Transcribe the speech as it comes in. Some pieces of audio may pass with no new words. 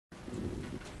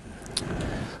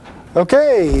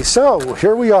Okay, so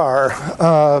here we are.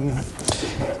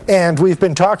 And we've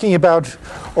been talking about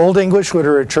Old English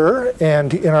literature,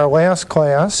 and in our last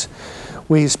class,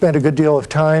 we spent a good deal of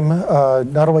time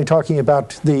not only talking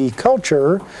about the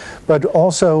culture, but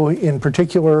also in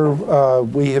particular,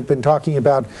 we have been talking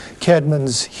about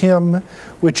Caedmon's hymn,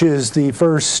 which is the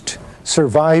first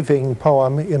surviving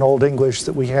poem in Old English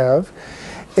that we have.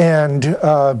 And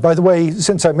by the way,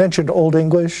 since I mentioned Old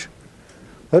English,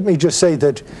 let me just say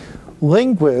that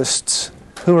linguists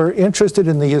who are interested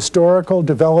in the historical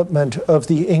development of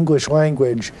the English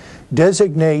language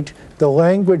designate the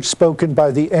language spoken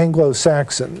by the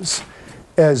Anglo-Saxons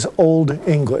as Old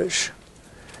English.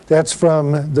 That's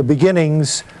from the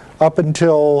beginnings up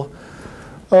until,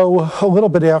 a little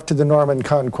bit after the Norman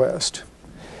Conquest.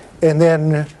 And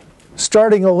then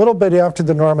starting a little bit after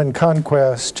the Norman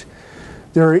Conquest,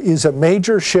 there is a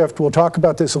major shift. We'll talk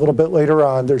about this a little bit later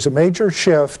on. There's a major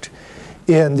shift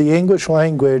in the English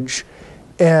language,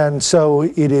 and so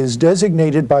it is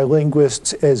designated by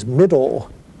linguists as Middle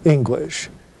English.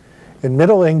 And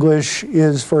Middle English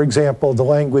is, for example, the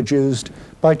language used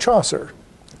by Chaucer,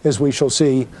 as we shall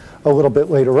see a little bit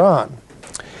later on.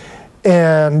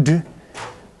 And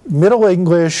Middle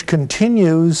English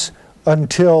continues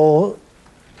until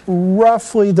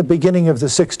roughly the beginning of the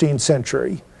 16th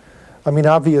century. I mean,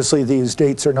 obviously, these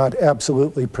dates are not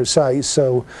absolutely precise,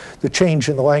 so the change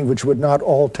in the language would not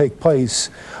all take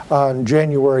place on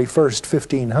January 1st,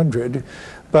 1500,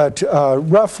 but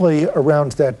roughly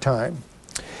around that time.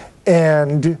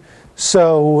 And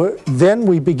so then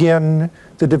we begin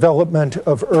the development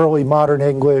of early modern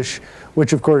English,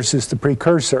 which, of course, is the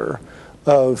precursor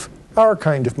of our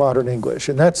kind of modern English.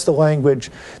 And that's the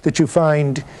language that you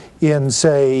find in,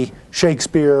 say,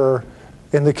 Shakespeare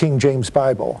and the King James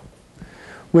Bible,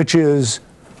 which is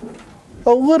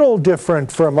a little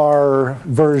different from our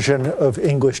version of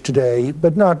English today,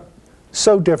 but not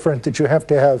so different that you have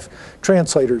to have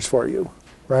translators for you,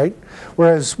 right?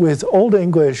 Whereas with Old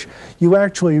English, you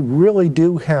actually really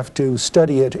do have to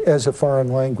study it as a foreign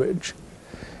language,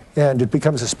 and it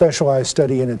becomes a specialized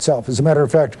study in itself. As a matter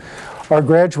of fact, our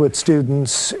graduate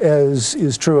students, as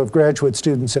is true of graduate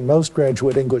students in most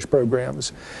graduate English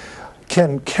programs,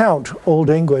 can count Old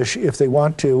English, if they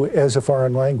want to, as a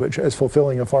foreign language, as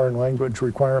fulfilling a foreign language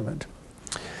requirement.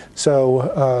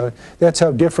 So that's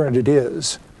how different it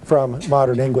is from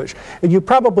modern English. And you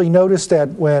probably noticed that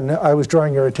when I was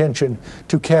drawing your attention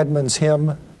to Caedmon's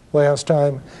hymn last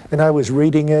time, and I was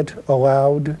reading it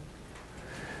aloud,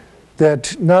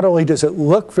 that not only does it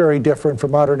look very different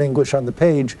from modern English on the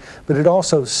page, but it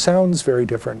also sounds very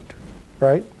different,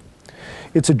 right?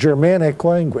 It's a Germanic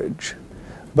language.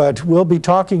 But we'll be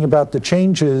talking about the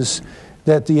changes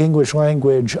that the English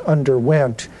language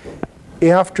underwent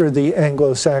after the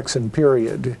Anglo-Saxon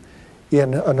period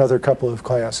in another couple of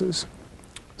classes.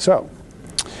 So,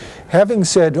 having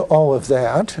said all of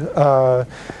that,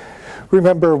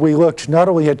 remember we looked not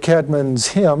only at Caedmon's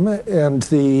hymn and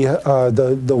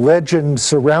the legend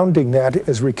surrounding that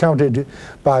as recounted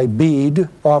by Bede,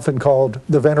 often called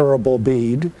the Venerable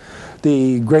Bede,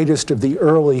 the greatest of the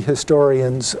early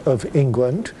historians of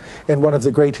England, and one of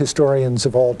the great historians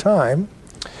of all time.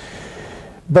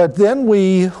 But then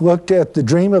we looked at the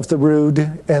Dream of the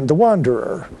Rood and the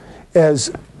Wanderer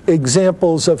as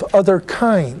examples of other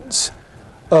kinds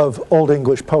of Old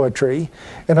English poetry.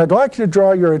 And I'd like to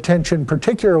draw your attention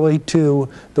particularly to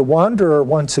the Wanderer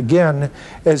once again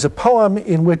as a poem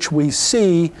in which we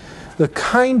see the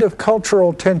kind of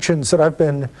cultural tensions that I've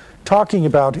been talking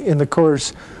about in the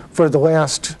course for the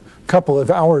last couple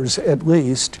of hours at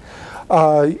least,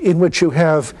 in which you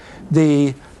have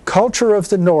the culture of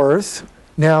the North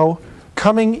now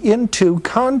coming into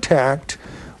contact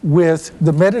with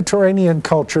the Mediterranean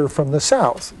culture from the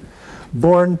South,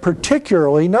 born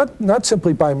particularly, not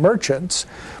simply by merchants,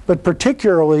 but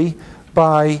particularly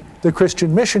by the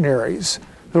Christian missionaries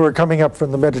who are coming up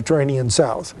from the Mediterranean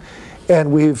South.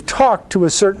 And we've talked to a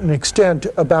certain extent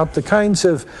about the kinds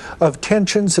of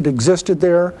tensions that existed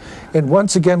there. And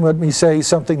once again, let me say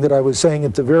something that I was saying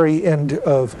at the very end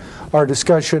of our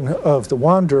discussion of The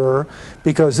Wanderer,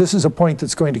 because this is a point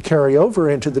that's going to carry over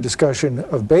into the discussion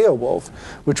of Beowulf,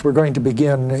 which we're going to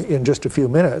begin in just a few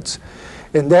minutes.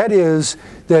 And that is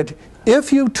that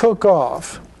if you took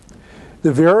off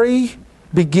the very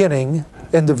beginning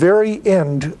and the very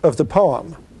end of the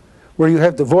poem, where you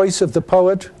have the voice of the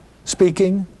poet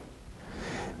speaking,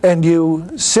 and you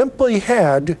simply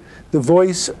had the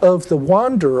voice of the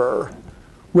wanderer,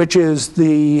 which is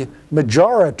the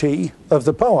majority of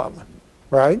the poem,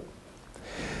 right?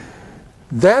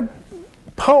 That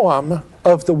poem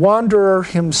of the wanderer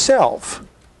himself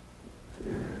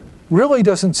really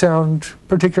doesn't sound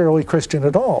particularly Christian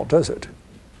at all, does it?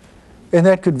 And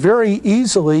that could very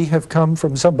easily have come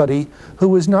from somebody who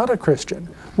was not a Christian.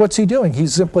 What's he doing?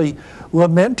 He's simply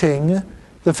lamenting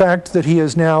the fact that he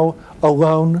is now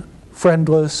alone,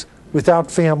 friendless,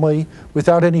 without family,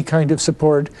 without any kind of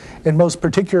support, and most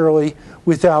particularly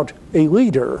without a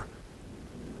leader.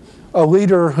 A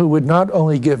leader who would not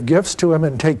only give gifts to him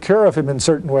and take care of him in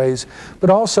certain ways, but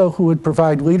also who would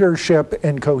provide leadership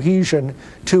and cohesion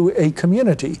to a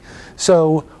community.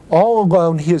 So all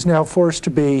alone, he is now forced to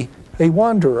be a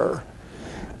wanderer.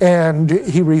 And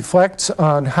he reflects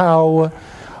on how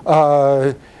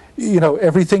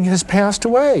everything has passed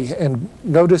away. And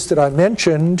notice that I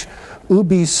mentioned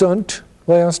ubi sunt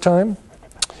last time,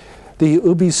 the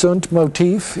ubi sunt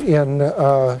motif in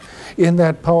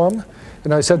that poem.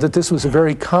 And I said that this was a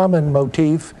very common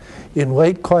motif in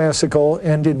late classical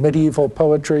and in medieval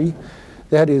poetry.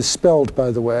 That is spelled,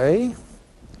 by the way.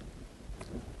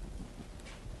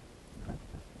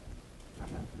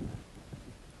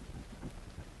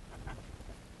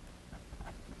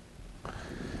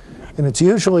 And it's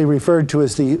usually referred to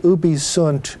as the ubi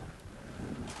sunt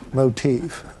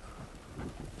motif.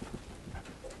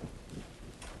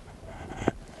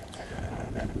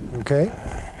 Okay?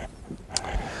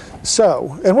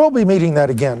 So, and we'll be meeting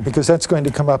that again, because that's going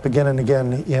to come up again and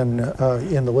again in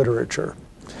the literature.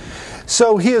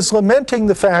 So he is lamenting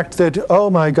the fact that, oh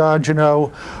my God,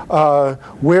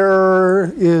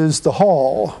 where is the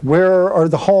hall? Where are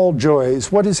the hall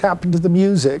joys? What has happened to the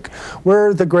music? Where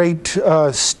are the great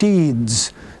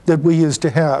steeds that we used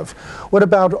to have? What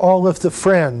about all of the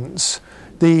friends?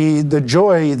 The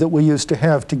joy that we used to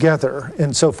have together,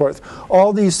 and so forth.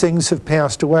 All these things have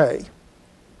passed away.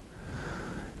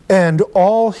 And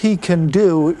all he can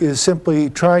do is simply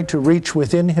try to reach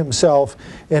within himself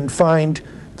and find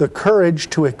the courage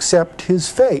to accept his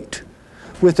fate,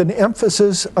 with an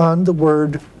emphasis on the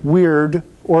word weird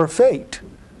or fate,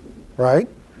 right?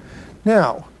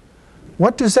 Now,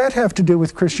 what does that have to do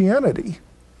with Christianity?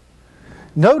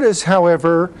 Notice,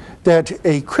 however, that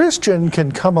a Christian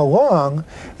can come along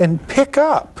and pick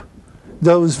up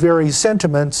those very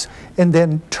sentiments and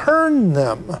then turn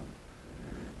them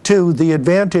to the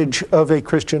advantage of a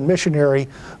Christian missionary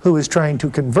who is trying to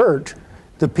convert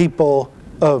the people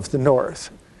of the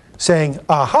North, saying,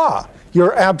 aha,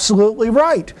 you're absolutely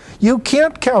right. You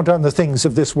can't count on the things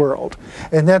of this world.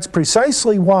 And that's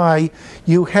precisely why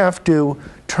you have to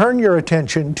turn your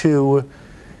attention to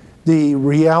the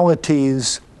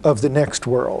realities of the next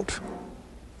world.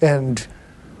 And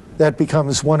that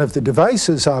becomes one of the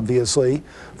devices, obviously,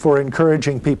 for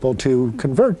encouraging people to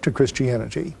convert to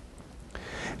Christianity.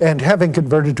 And having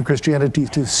converted to Christianity,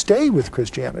 to stay with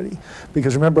Christianity.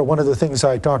 Because remember, one of the things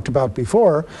I talked about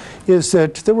before is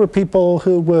that there were people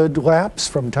who would lapse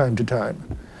from time to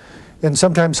time. And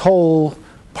sometimes whole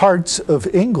parts of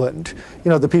England,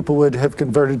 the people would have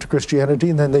converted to Christianity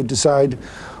and then they'd decide,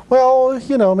 well,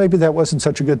 maybe that wasn't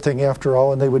such a good thing after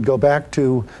all, and they would go back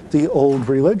to the old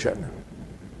religion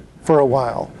for a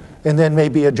while. And then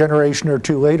maybe a generation or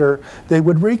two later, they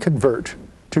would reconvert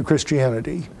to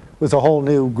Christianity with a whole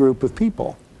new group of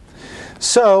people.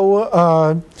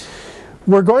 So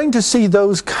we're going to see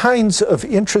those kinds of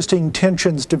interesting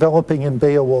tensions developing in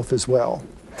Beowulf as well.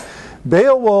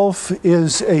 Beowulf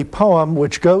is a poem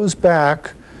which goes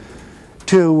back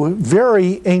to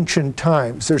very ancient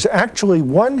times. There's actually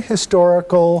one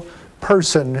historical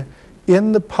person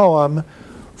in the poem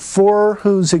for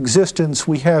whose existence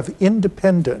we have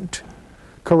independent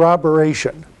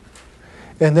corroboration.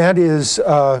 And that is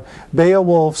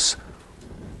Beowulf's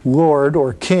lord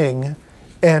or king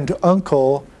and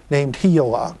uncle named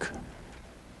Hygelac.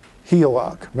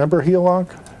 Hygelac. Remember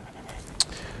Hygelac?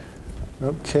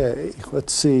 Okay,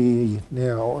 let's see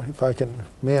now if I can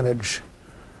manage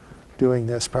doing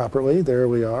this properly. There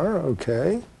we are.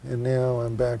 Okay, and now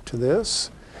I'm back to this.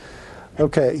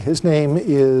 Okay, his name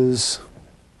is...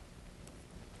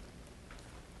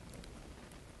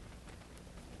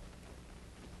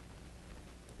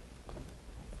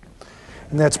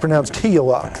 and that's pronounced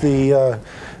Hygelac.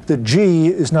 The G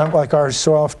is not like our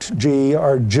soft G,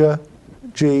 our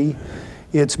G.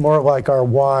 It's more like our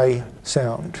Y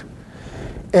sound.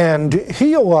 And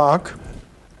Hygelac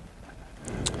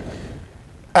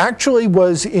actually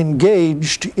was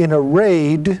engaged in a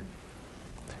raid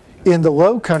in the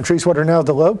Low Countries, what are now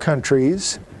the Low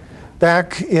Countries,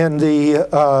 back in the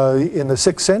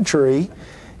 6th century,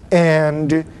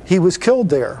 and he was killed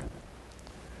there.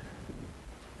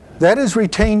 That is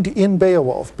retained in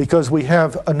Beowulf because we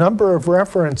have a number of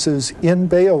references in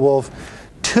Beowulf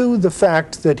to the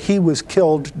fact that he was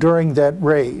killed during that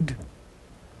raid.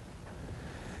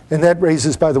 And that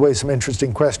raises, by the way, some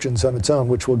interesting questions on its own,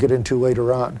 which we'll get into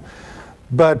later on.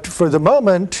 But for the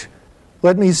moment,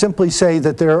 let me simply say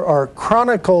that there are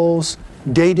chronicles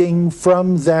dating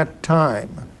from that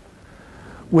time,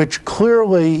 which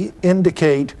clearly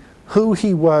indicate who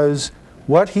he was,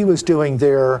 what he was doing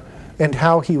there, and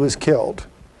how he was killed.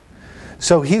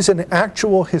 So he's an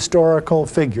actual historical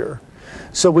figure.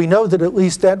 So we know that at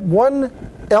least that one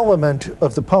element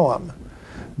of the poem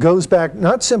goes back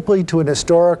not simply to an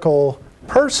historical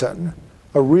person,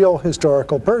 a real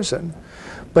historical person,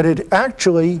 but it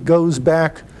actually goes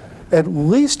back at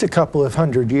least a couple of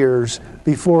hundred years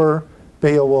before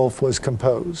Beowulf was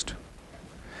composed.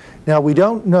 Now, we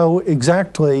don't know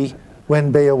exactly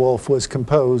when Beowulf was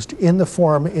composed in the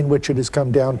form in which it has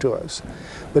come down to us,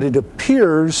 but it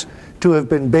appears to have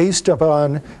been based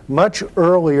upon much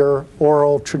earlier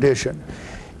oral tradition,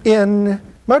 in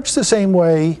much the same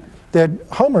way that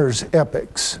Homer's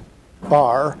epics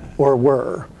are or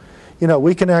were. You know,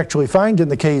 we can actually find in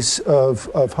the case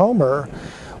of Homer,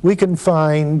 we can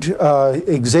find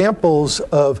examples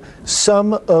of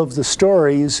some of the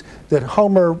stories that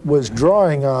Homer was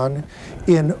drawing on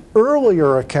in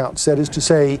earlier accounts, that is to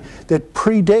say, that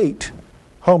predate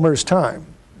Homer's time.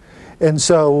 And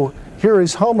so here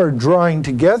is Homer drawing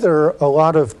together a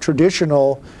lot of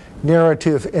traditional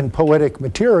narrative and poetic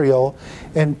material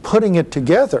and putting it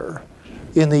together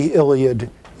in the Iliad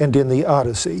and in the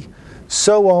Odyssey.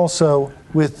 So also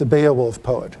with the Beowulf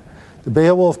poet. The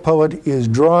Beowulf poet is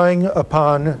drawing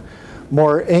upon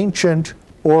more ancient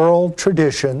oral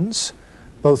traditions,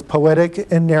 both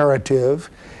poetic and narrative,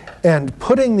 and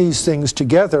putting these things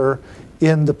together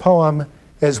in the poem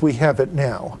as we have it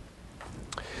now.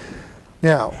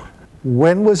 Now,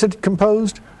 when was it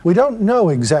composed? We don't know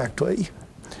exactly.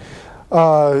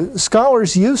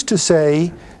 Scholars used to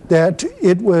say that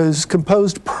it was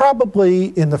composed probably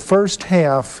in the first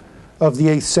half of the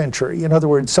 8th century. In other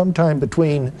words, sometime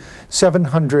between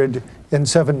 700 and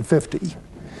 750.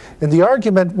 And the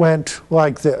argument went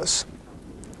like this,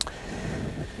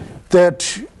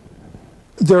 that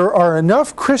there are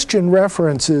enough Christian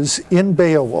references in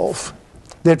Beowulf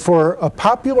that for a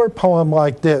popular poem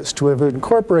like this to have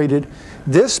incorporated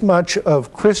this much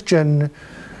of Christian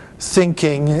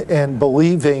thinking and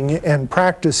believing and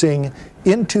practicing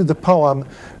into the poem,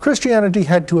 Christianity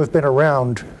had to have been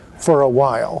around for a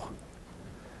while.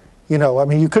 You know, I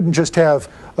mean, you couldn't just have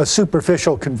a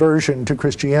superficial conversion to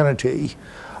Christianity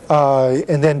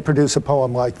and then produce a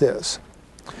poem like this.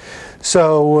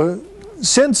 So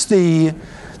since the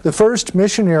first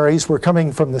missionaries were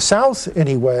coming from the south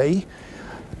anyway,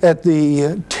 at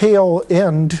the tail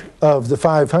end of the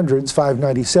 500s,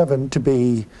 597 to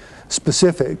be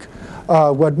specific,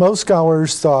 what most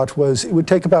scholars thought was it would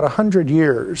take about 100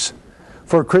 years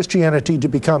for Christianity to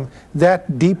become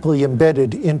that deeply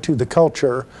embedded into the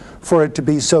culture for it to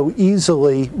be so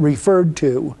easily referred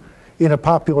to in a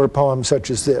popular poem such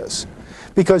as this.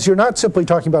 Because you're not simply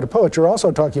talking about a poet, you're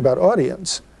also talking about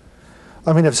audience.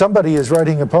 I mean, if somebody is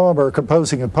writing a poem or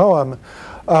composing a poem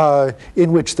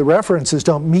in which the references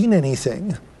don't mean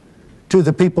anything to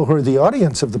the people who are the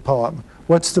audience of the poem,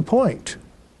 what's the point?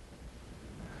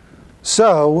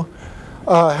 So,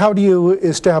 how do you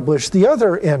establish the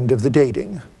other end of the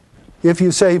dating? If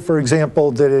you say, for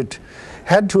example, that it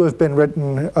had to have been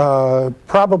written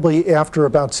probably after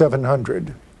about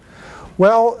 700,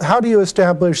 well, how do you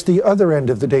establish the other end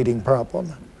of the dating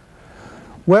problem?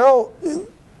 Well,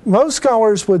 most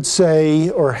scholars would say,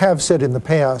 or have said in the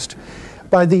past,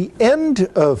 by the end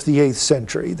of the 8th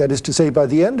century, that is to say by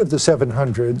the end of the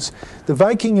 700s, the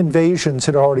Viking invasions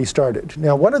had already started.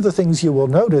 Now, one of the things you will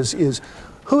notice is,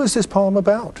 who is this poem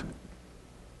about?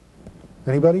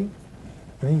 Anybody?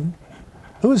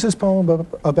 Who is this poem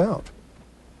about?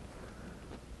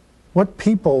 What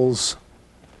peoples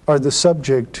are the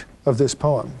subject of this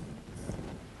poem?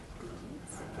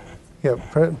 Yeah,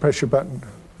 press your button.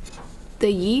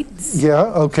 The Yeats? Yeah,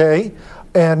 okay.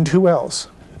 And who else?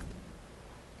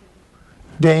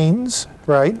 Danes,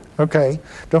 right? Okay.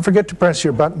 Don't forget to press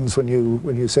your buttons when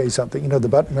you say something. You know, the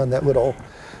button on that little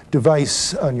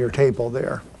device on your table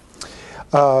there.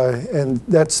 And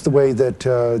that's the way that,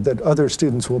 that other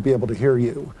students will be able to hear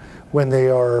you when they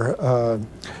are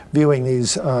viewing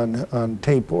these on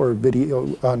tape or video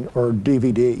or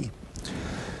DVD.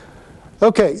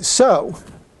 Okay, so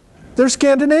they're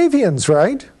Scandinavians,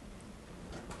 right?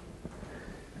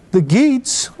 The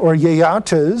Geats, or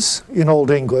Yeatas in Old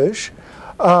English,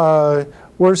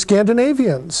 were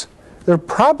Scandinavians. They're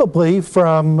probably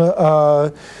from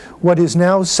what is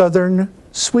now southern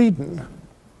Sweden.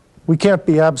 We can't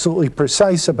be absolutely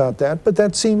precise about that, but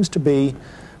that seems to be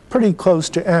pretty close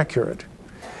to accurate.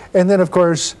 And then, of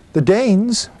course, the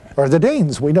Danes are the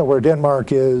Danes. We know where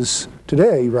Denmark is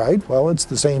today, right? Well, it's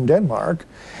the same Denmark.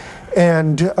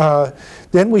 And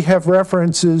then we have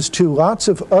references to lots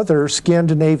of other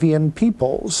Scandinavian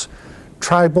peoples,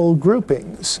 tribal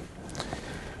groupings.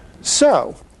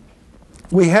 So,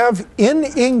 we have in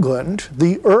England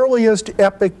the earliest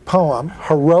epic poem,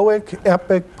 heroic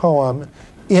epic poem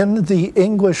in the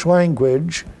English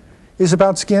language is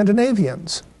about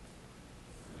Scandinavians.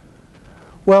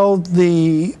 Well,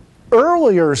 the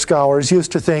earlier scholars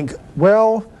used to think,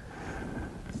 well,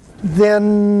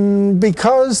 then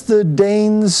because the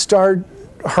Danes start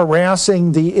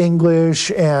harassing the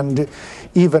English and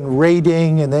even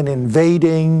raiding and then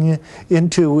invading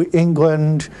into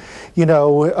England, you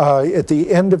know, at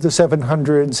the end of the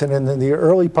 700s and in the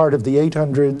early part of the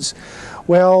 800s,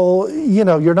 well, you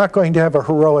know, you're not going to have a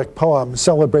heroic poem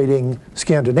celebrating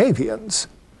Scandinavians,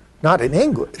 not in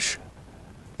English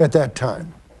at that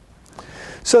time.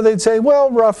 So they'd say, well,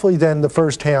 roughly then the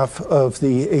first half of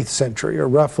the 8th century, or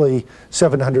roughly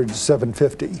 700 to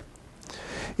 750.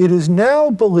 It is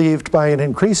now believed by an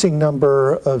increasing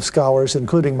number of scholars,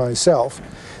 including myself,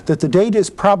 that the date is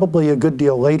probably a good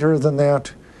deal later than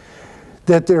that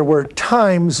there were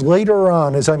times later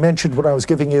on, as I mentioned when I was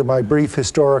giving you my brief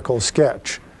historical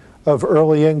sketch of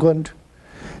early England,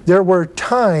 there were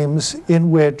times in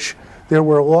which there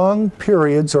were long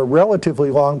periods, or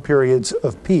relatively long periods,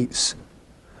 of peace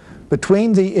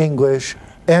between the English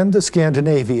and the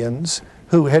Scandinavians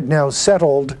who had now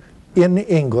settled in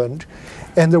England.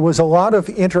 And there was a lot of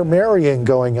intermarrying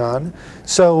going on.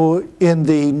 So in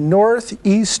the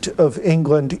northeast of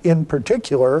England in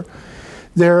particular,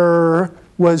 there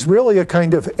was really a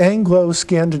kind of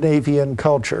Anglo-Scandinavian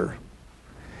culture.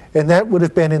 And that would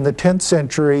have been in the 10th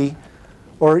century,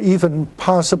 or even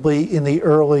possibly in the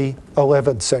early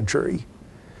 11th century.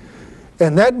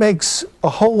 And that makes a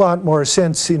whole lot more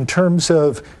sense in terms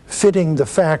of fitting the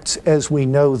facts as we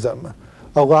know them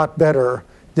a lot better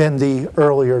than the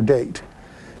earlier date.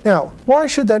 Now, why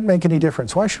should that make any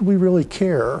difference? Why should we really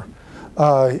care,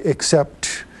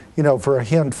 except, you know, for a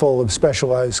handful of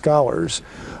specialized scholars,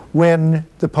 when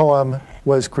the poem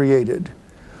was created?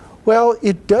 Well,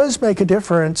 it does make a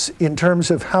difference in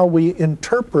terms of how we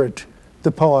interpret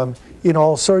the poem in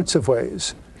all sorts of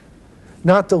ways.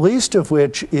 Not the least of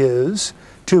which is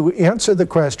to answer the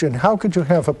question, how could you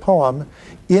have a poem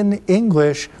in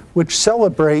English which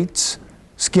celebrates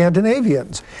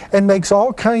Scandinavians and makes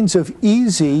all kinds of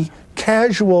easy,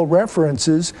 casual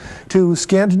references to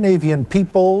Scandinavian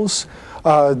peoples,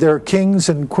 their kings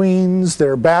and queens,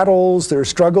 their battles, their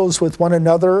struggles with one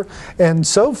another, and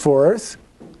so forth,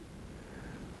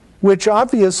 which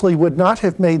obviously would not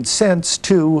have made sense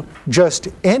to just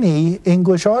any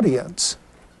English audience,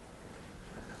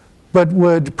 but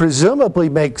would presumably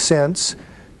make sense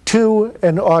to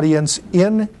an audience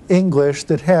in English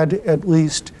that had at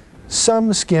least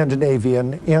some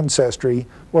Scandinavian ancestry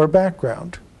or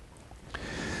background.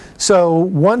 So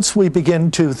once we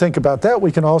begin to think about that,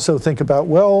 we can also think about,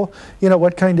 well, you know,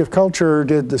 what kind of culture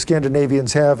did the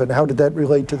Scandinavians have, and how did that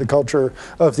relate to the culture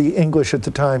of the English at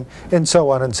the time, and so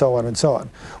on and so on and so on.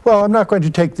 Well, I'm not going to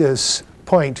take this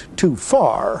point too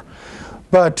far,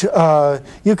 but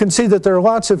you can see that there are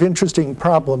lots of interesting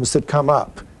problems that come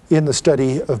up in the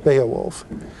study of Beowulf.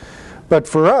 But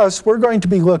for us, we're going to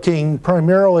be looking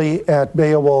primarily at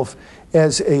Beowulf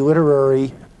as a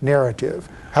literary narrative.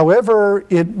 However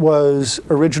it was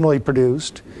originally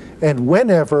produced, and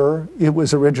whenever it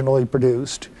was originally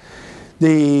produced,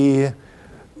 the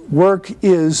work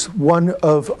is one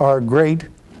of our great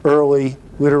early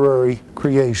literary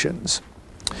creations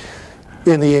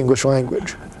in the English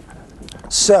language.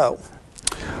 So,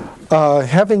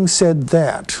 having said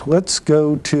that, let's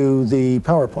go to the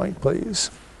PowerPoint,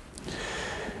 please.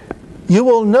 You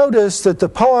will notice that the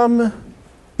poem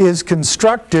is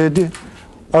constructed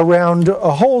around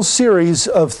a whole series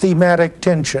of thematic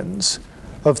tensions,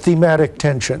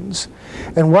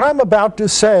 And what I'm about to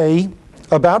say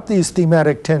about these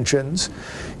thematic tensions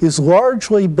is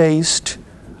largely based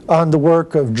on the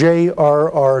work of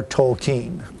J.R.R.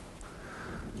 Tolkien.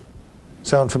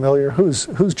 Sound familiar? Who's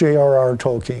J.R.R.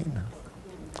 Tolkien?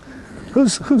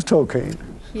 Who's Tolkien?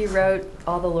 He wrote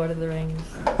all the Lord of the Rings.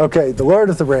 Okay, the Lord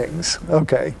of the Rings.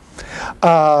 Okay.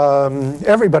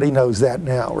 Everybody knows that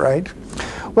now, right?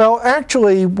 Well,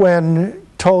 actually, when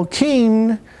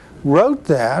Tolkien wrote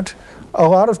that, a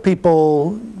lot of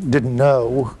people didn't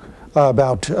know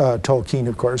about Tolkien,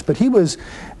 of course, but he was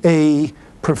a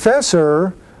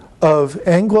professor of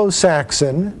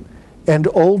Anglo-Saxon and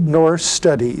Old Norse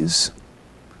studies,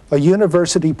 a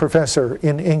university professor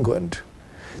in England.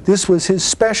 This was his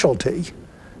specialty,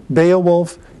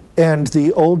 Beowulf and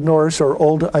the Old Norse or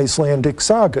Old Icelandic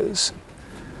sagas.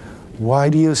 Why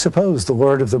do you suppose the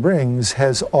Lord of the Rings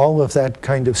has all of that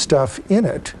kind of stuff in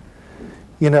it?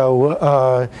 You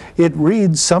know, it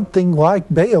reads something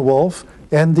like Beowulf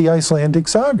and the Icelandic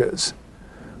sagas.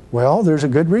 Well, there's a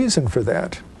good reason for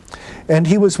that. And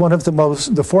he was one of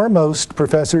the foremost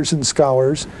professors and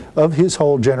scholars of his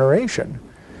whole generation,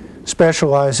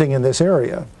 specializing in this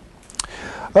area.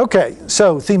 Okay,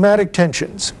 so thematic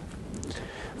tensions.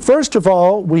 First of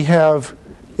all, we have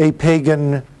a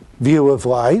pagan view of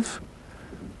life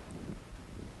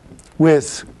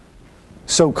with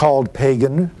so-called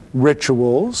pagan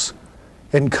rituals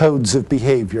and codes of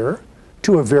behavior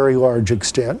to a very large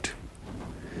extent.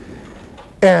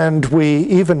 And we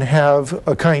even have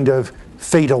a kind of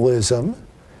fatalism,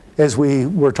 as we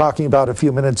were talking about a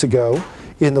few minutes ago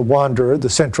in The Wanderer, the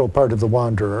central part of The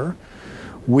Wanderer.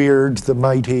 Weird the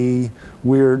mighty,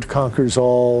 weird conquers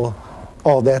all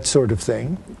that sort of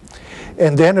thing.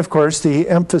 And then, of course, the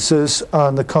emphasis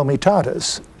on the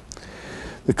comitatus.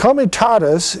 The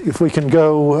comitatus, if we can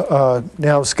go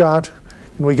now, Scott,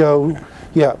 can we go,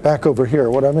 yeah, back over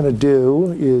here. What I'm going to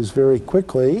do is very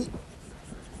quickly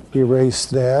erase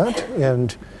that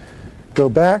and go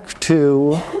back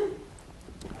to,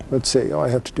 let's see, I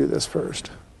have to do this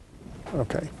first.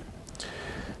 Okay.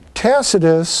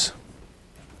 Tacitus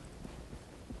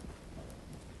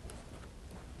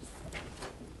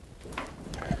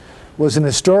was an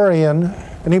historian.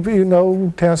 Any of you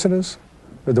know Tacitus,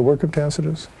 or the work of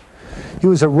Tacitus? He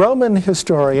was a Roman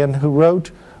historian who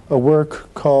wrote a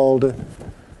work called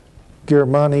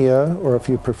Germania, or if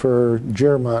you prefer,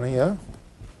 Germania.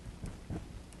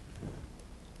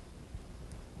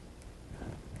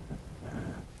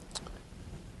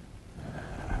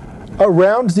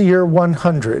 Around the year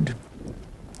 100.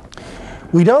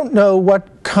 We don't know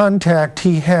what contact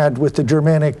he had with the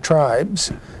Germanic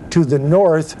tribes to the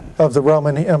north of the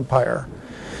Roman Empire.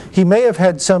 He may have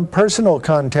had some personal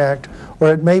contact,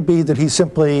 or it may be that he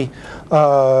simply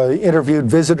interviewed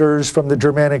visitors from the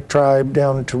Germanic tribe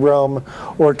down to Rome,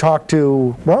 or talked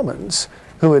to Romans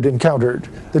who had encountered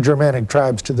the Germanic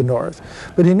tribes to the north.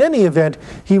 But in any event,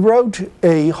 he wrote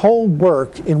a whole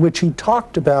work in which he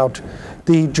talked about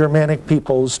the Germanic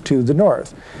peoples to the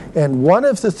north. And one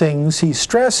of the things he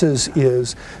stresses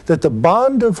is that the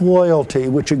bond of loyalty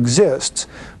which exists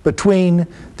between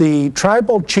the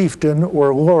tribal chieftain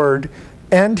or lord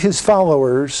and his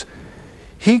followers,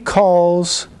 he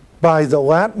calls by the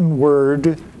Latin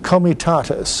word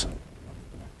comitatus.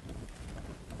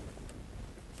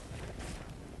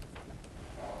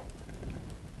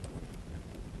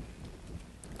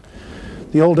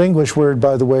 The Old English word,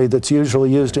 by the way, that's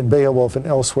usually used in Beowulf and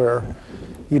elsewhere,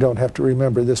 you don't have to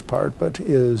remember this part, but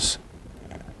is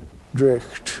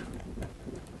dricht.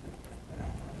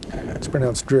 It's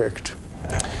pronounced dricht.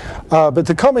 But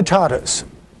the comitatus.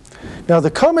 Now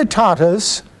the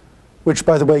comitatus, which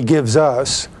by the way gives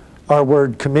us our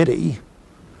word committee.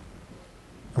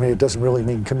 I mean, it doesn't really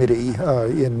mean committee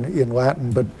in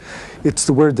Latin, but it's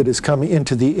the word that has come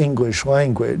into the English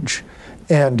language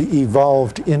and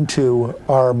evolved into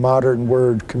our modern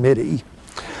word committee.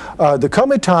 The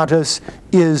comitatus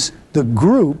is the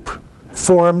group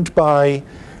formed by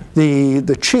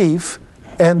the chief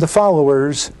and the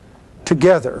followers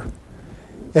together.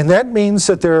 And that means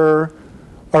that there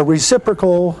are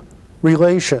reciprocal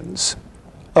relations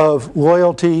of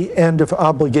loyalty and of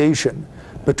obligation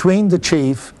between the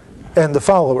chief and the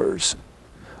followers.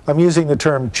 I'm using the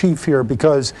term chief here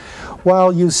because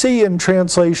while you see in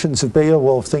translations of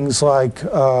Beowulf things like,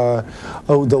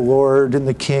 oh, the Lord and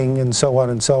the King and so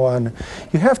on,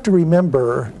 you have to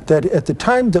remember that at the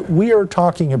time that we are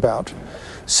talking about,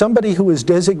 somebody who is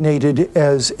designated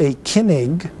as a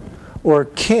kinnig or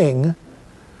king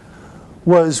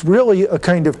was really a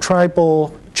kind of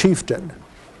tribal chieftain,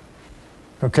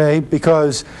 okay?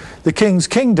 Because the king's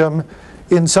kingdom,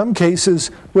 in some cases,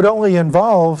 would only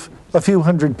involve a few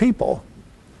hundred people,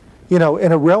 you know,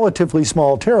 in a relatively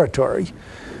small territory.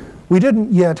 We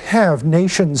didn't yet have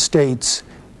nation states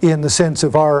in the sense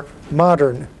of our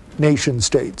modern nation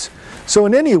states. So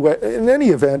in any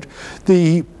event,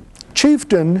 the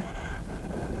chieftain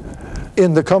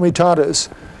in the comitatus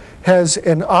has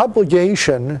an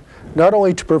obligation not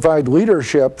only to provide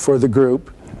leadership for the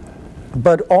group,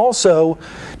 but also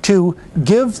to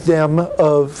give them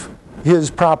of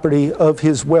his property, of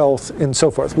his wealth, and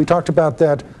so forth. We talked about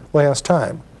that last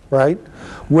time, right?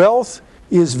 Wealth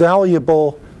is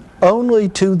valuable only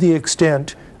to the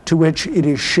extent to which it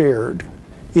is shared.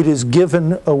 It is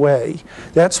given away.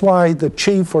 That's why the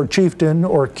chief or chieftain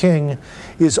or king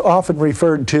is often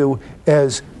referred to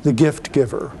as the gift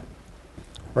giver,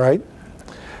 right?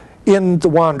 in The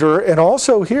Wanderer and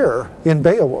also here in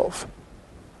Beowulf.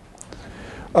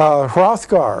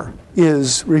 Hrothgar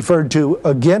is referred to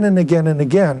again and again and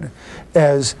again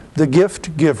as the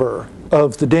gift giver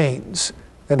of the Danes,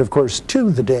 and of course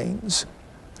to the Danes.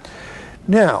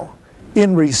 Now,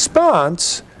 in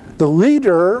response, the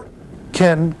leader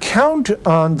can count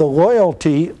on the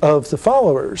loyalty of the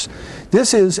followers.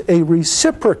 This is a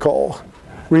reciprocal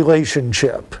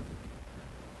relationship,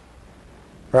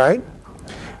 right?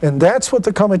 And that's what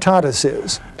the comitatus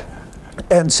is.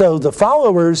 And so the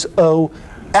followers owe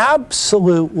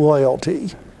absolute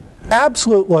loyalty,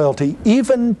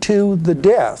 even to the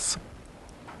death,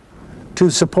 to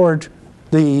support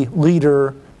the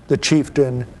leader, the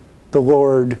chieftain, the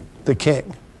lord, the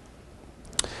king.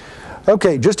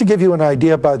 Okay, just to give you an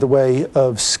idea, by the way,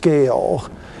 of scale,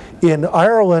 in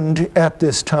Ireland at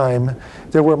this time,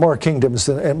 there were more kingdoms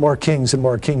and more kings and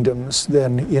more kingdoms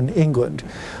than in England.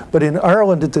 But in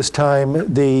Ireland at this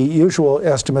time, the usual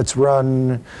estimates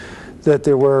run that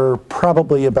there were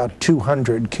probably about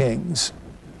 200 kings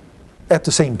at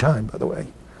the same time, by the way.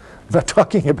 I'm not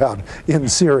talking about in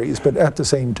series, but at the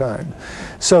same time.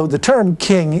 So the term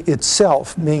king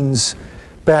itself means,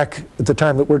 back at the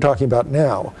time that we're talking about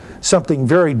now, something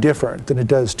very different than it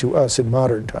does to us in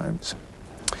modern times.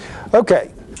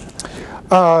 Okay,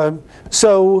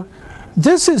 so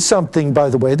this is something, by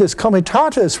the way, this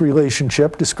comitatus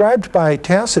relationship described by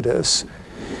Tacitus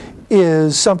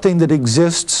is something that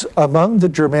exists among the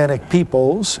Germanic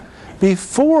peoples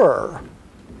before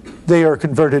they are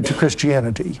converted to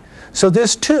Christianity. So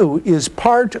this too is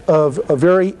part of a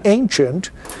very ancient,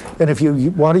 and if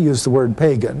you want to use the word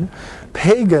pagan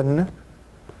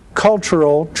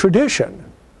cultural tradition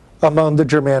among the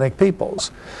Germanic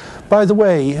peoples. By the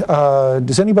way,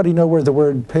 does anybody know where the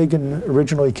word pagan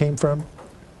originally came from?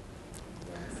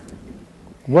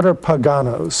 What are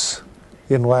paganos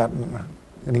in Latin?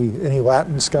 Any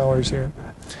Latin scholars here?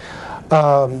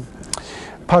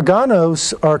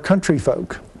 Paganos are country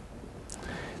folk.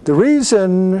 The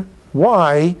reason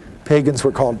why pagans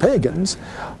were called pagans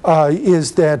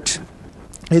is that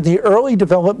in the early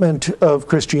development of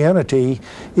Christianity,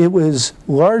 it was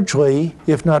largely,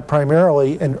 if not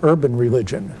primarily, an urban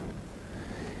religion.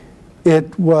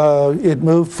 It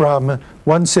moved from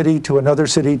one city to another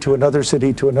city to another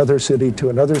city to another city to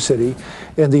another city.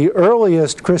 And the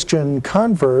earliest Christian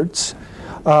converts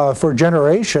for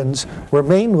generations were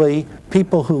mainly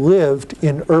people who lived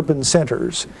in urban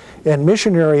centers. And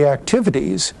missionary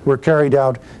activities were carried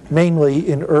out mainly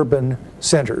in urban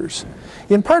centers,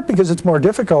 in part because it's more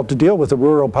difficult to deal with a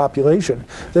rural population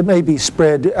that may be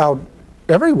spread out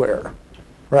everywhere,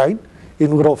 right,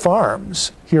 in little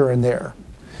farms here and there.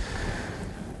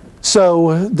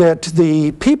 So that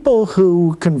the people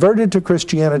who converted to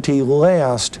Christianity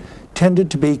last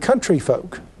tended to be country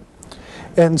folk.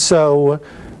 And so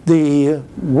the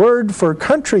word for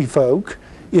country folk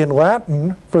in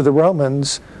Latin for the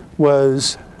Romans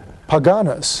was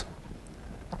paganus.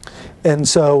 And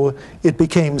so it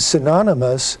became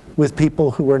synonymous with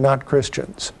people who were not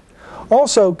Christians.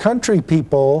 Also, country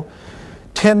people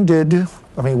tended,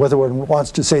 I mean, whether one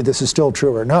wants to say this is still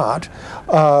true or not,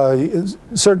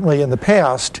 certainly in the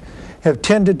past, have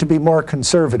tended to be more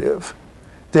conservative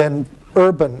than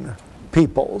urban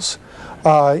peoples.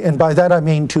 And by that I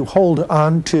mean to hold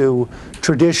on to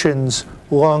traditions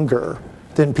longer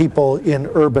than people in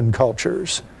urban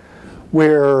cultures,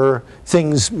 where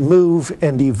things move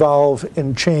and evolve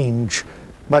and change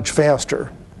much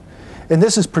faster. And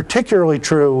this is particularly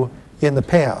true in the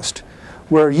past,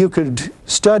 where you could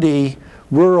study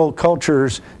rural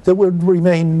cultures that would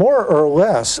remain more or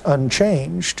less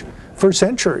unchanged for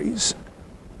centuries,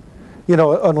 you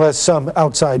know, unless some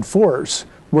outside force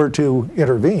were to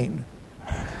intervene.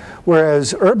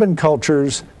 Whereas urban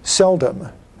cultures seldom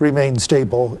remain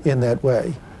stable in that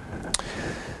way.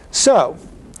 So,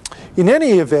 in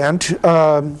any event,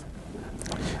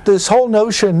 this whole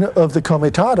notion of the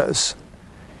comitatus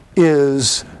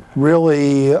is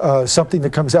really something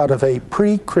that comes out of a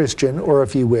pre-Christian, or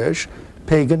if you wish,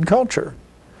 pagan culture.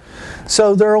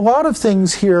 So there are a lot of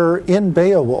things here in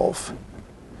Beowulf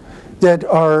that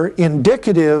are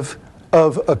indicative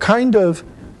of a kind of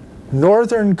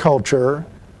northern culture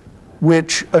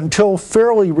which until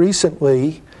fairly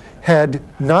recently had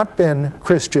not been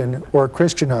Christian or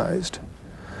Christianized.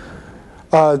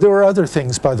 There were other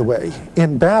things, by the way.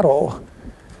 In battle,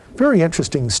 very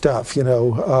interesting stuff, you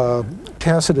know.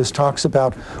 Tacitus talks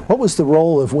about what was the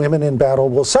role of women in battle.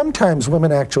 Well, sometimes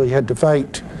women actually had to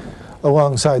fight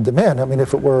alongside the men. I mean,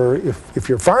 if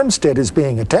your farmstead is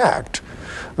being attacked,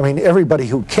 I mean, everybody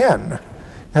who can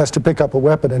has to pick up a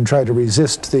weapon and try to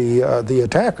resist the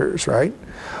attackers, right?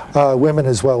 Women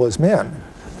as well as men.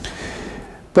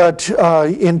 But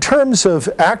in terms of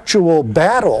actual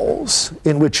battles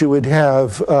in which you would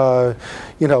have,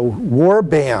 war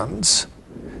bands,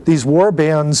 these war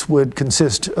bands would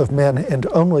consist of men and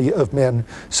only of men,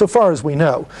 so far as we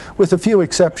know, with a few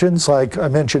exceptions, like I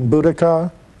mentioned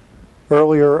Boudica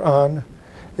earlier on,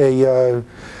 an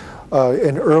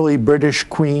early British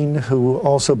queen who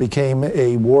also became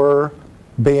a war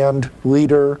band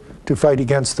leader to fight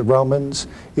against the Romans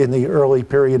in the early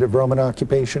period of Roman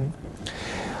occupation.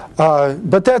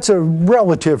 But that's a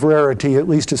relative rarity, at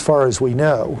least as far as we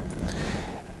know.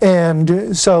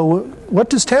 And so what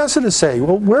does Tacitus say?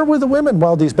 Well, where were the women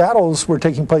while these battles were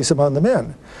taking place among the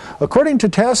men? According to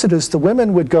Tacitus, the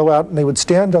women would go out and they would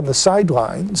stand on the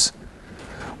sidelines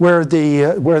where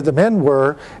the men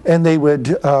were, and they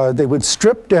would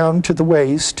strip down to the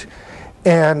waist,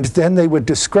 and then they would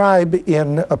describe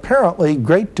in apparently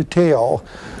great detail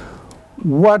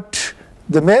what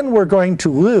the men were going to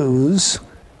lose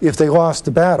if they lost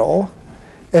the battle,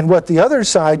 and what the other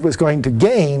side was going to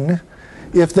gain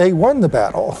if they won the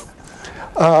battle.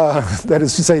 That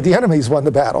is to say, the enemies won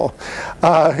the battle.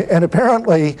 And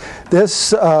apparently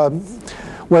this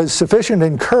was sufficient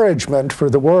encouragement for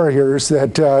the warriors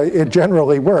that it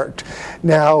generally worked.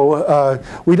 Now,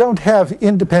 we don't have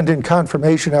independent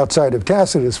confirmation outside of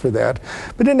Tacitus for that,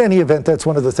 but in any event, that's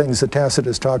one of the things that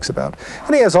Tacitus talks about.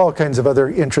 And he has all kinds of other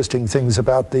interesting things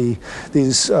about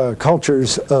these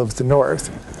cultures of the North.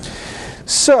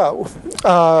 So,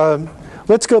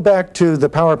 let's go back to the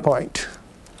PowerPoint,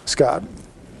 Scott.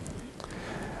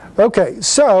 Okay,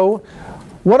 so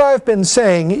what I've been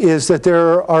saying is that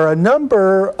there are a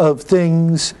number of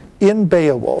things in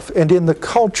Beowulf and in the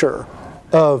culture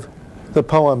of the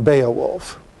poem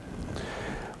Beowulf,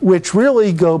 which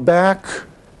really go back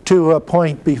to a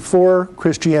point before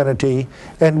Christianity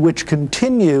and which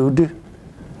continued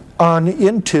on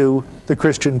into the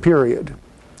Christian period.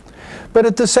 But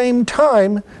at the same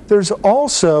time, there's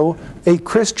also a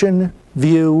Christian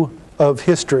view of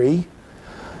history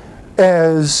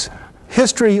as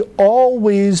history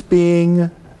always being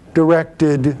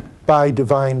directed by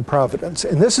divine providence.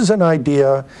 And this is an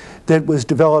idea that was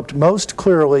developed most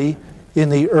clearly in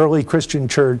the early Christian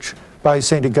church by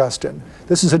St. Augustine.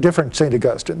 This is a different St.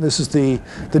 Augustine. This is the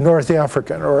North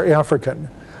African or African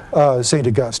St.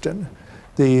 Augustine,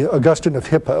 the Augustine of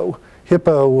Hippo.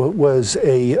 Hippo was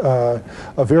a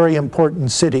very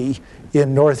important city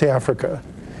in North Africa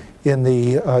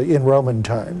in Roman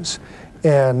times.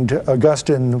 And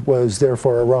Augustine was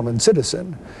therefore a Roman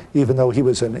citizen, even though he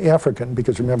was an African,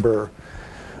 because remember,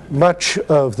 much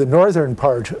of the northern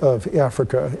part of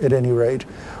Africa, at any rate,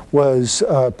 was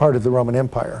part of the Roman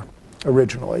Empire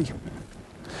originally.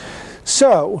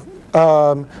 So,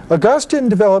 Augustine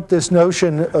developed this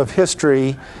notion of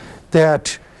history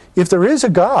that if there is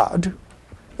a God,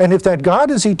 and if that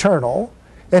God is eternal,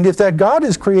 and if that God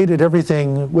has created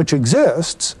everything which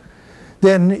exists,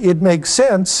 then it makes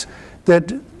sense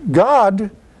that God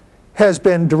has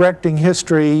been directing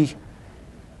history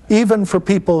even for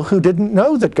people who didn't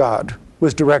know that God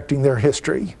was directing their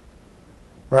history,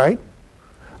 right?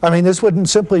 I mean, this wouldn't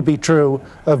simply be true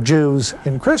of Jews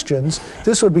and Christians.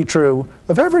 This would be true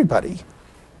of everybody,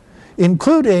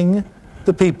 including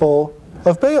the people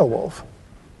of Beowulf.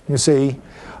 You see,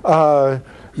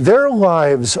 their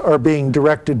lives are being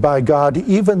directed by God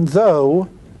even though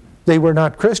they were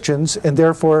not Christians and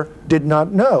therefore did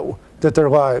not know that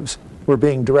their lives were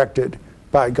being directed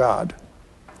by God.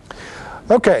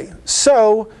 Okay,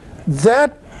 so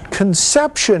that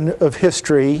conception of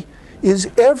history is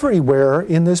everywhere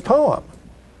in this poem.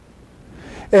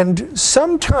 And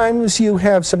sometimes you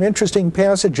have some interesting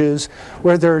passages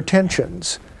where there are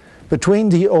tensions between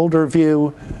the older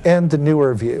view and the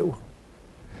newer view.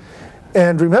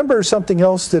 And remember something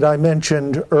else that I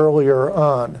mentioned earlier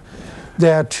on,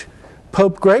 that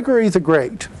Pope Gregory the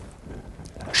Great,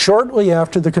 shortly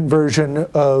after the conversion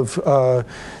of,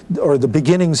 or the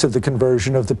beginnings of the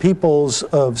conversion of the peoples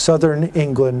of southern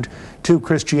England to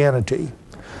Christianity,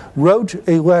 wrote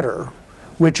a letter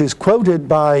which is quoted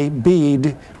by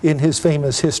Bede in his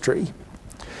famous history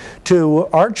to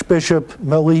Archbishop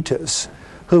Mellitus,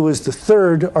 who was the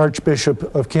third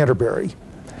Archbishop of Canterbury.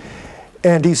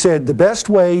 And he said the best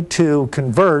way to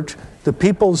convert the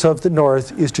peoples of the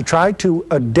North is to try to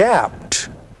adapt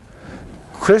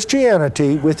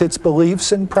Christianity with its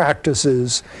beliefs and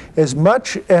practices as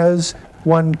much as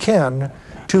one can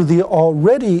to the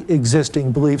already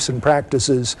existing beliefs and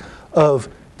practices of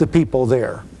the people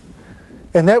there.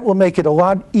 And that will make it a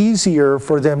lot easier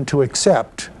for them to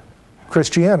accept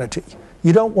Christianity.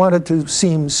 You don't want it to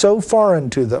seem so foreign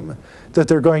to them that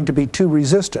they're going to be too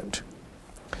resistant.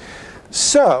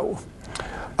 So,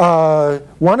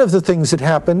 one of the things that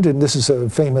happened, and this is a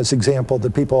famous example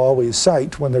that people always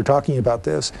cite when they're talking about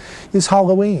this, is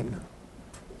Halloween.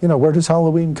 You know, where does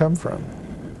Halloween come from?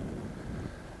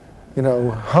 You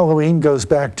know, Halloween goes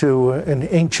back to an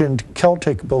ancient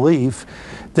Celtic belief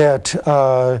that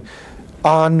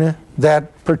on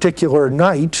that particular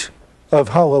night of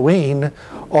Halloween,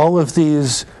 all of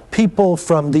these people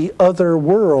from the other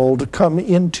world come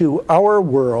into our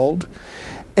world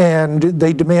and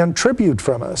they demand tribute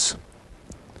from us.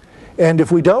 And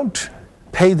if we don't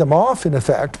pay them off, in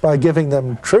effect, by giving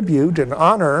them tribute and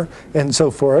honor and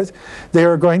so forth, they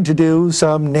are going to do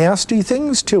some nasty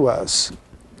things to us.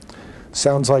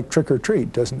 Sounds like trick or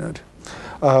treat, doesn't it?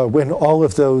 When all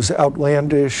of those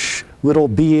outlandish little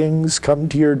beings come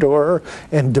to your door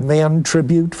and demand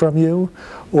tribute from you,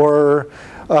 or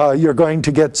you're going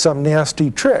to get some nasty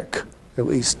trick, at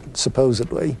least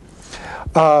supposedly.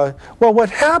 Well, what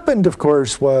happened, of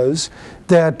course, was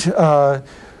that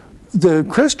the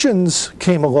Christians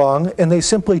came along and they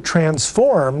simply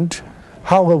transformed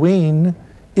Halloween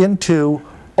into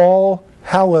All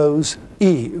Hallows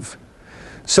Eve,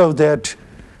 so that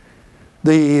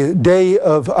the day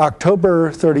of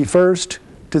October 31st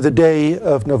to the day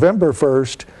of November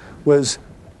 1st was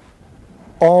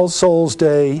All Souls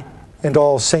Day and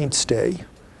All Saints Day.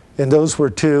 And those were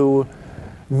two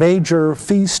major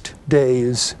feast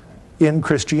days in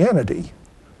Christianity.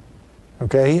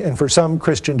 Okay, and for some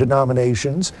Christian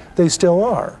denominations, they still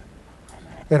are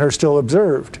and are still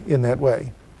observed in that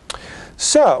way.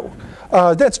 So,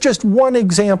 that's just one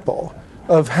example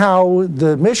of how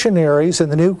the missionaries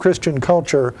and the new Christian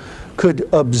culture could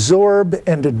absorb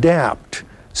and adapt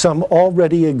some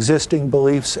already existing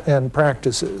beliefs and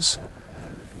practices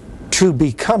to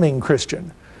becoming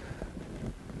Christian.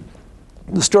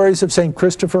 The stories of St.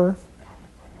 Christopher,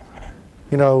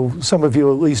 you know, some of you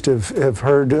at least have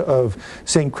heard of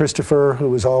St. Christopher, who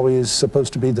was always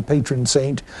supposed to be the patron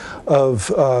saint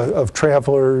of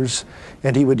travelers,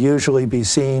 and he would usually be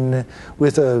seen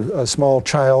with a small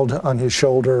child on his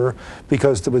shoulder,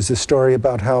 because there was this story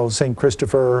about how St.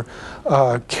 Christopher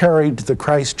carried the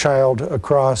Christ child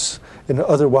across an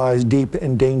otherwise deep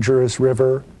and dangerous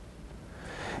river.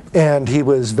 And he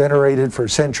was venerated for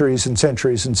centuries and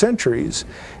centuries and centuries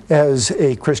as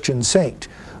a Christian saint,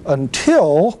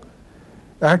 until,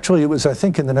 actually it was, I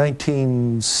think, in the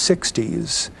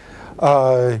 1960s,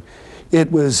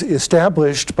 it was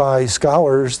established by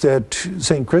scholars that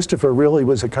St. Christopher really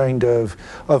was a kind of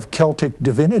Celtic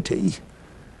divinity,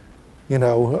 you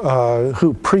know,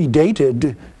 who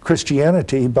predated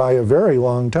Christianity by a very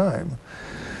long time.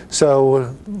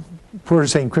 So poor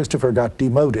St. Christopher got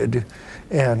demoted,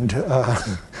 and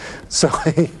so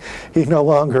he no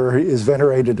longer is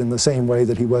venerated in the same way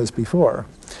that he was before.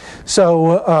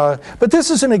 So, but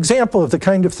this is an example of the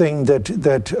kind of thing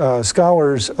that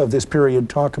scholars of this period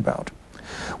talk about.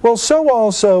 Well, so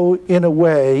also, in a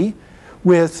way,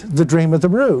 with the Dream of the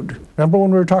Rood. Remember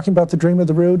when we were talking about the Dream of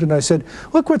the Rood, and I said,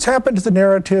 look what's happened to the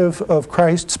narrative of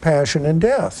Christ's passion and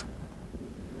death.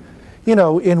 You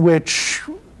know, in which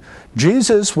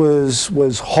Jesus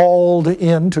was hauled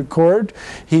into court.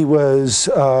 He was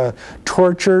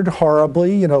tortured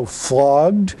horribly, you know,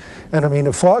 flogged. And I mean,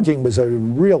 a flogging was a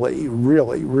really,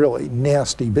 really, really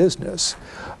nasty business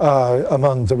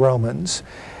among the Romans,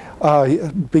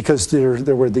 because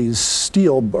there were these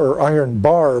steel or iron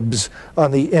barbs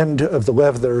on the end of the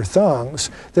leather thongs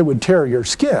that would tear your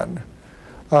skin.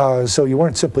 So you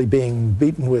weren't simply being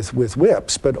beaten with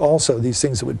whips, but also these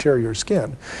things that would tear your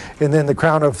skin. And then the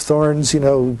crown of thorns, you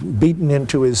know, beaten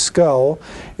into his skull,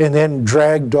 and then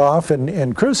dragged off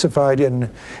and crucified in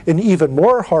an even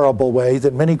more horrible way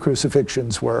than many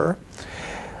crucifixions were.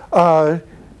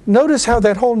 Notice how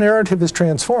that whole narrative is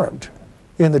transformed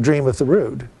in the Dream of the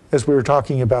Rood, as we were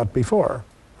talking about before,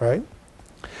 right?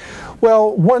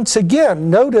 Well, once again,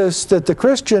 notice that the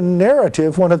Christian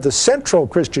narrative, one of the central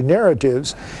Christian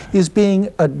narratives, is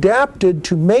being adapted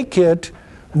to make it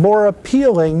more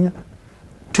appealing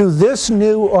to this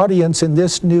new audience in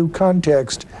this new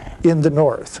context in the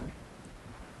North.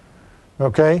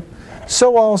 Okay?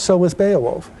 So also with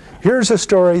Beowulf. Here's a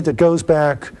story that goes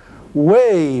back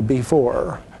way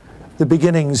before the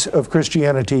beginnings of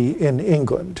Christianity in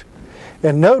England.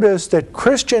 And notice that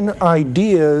Christian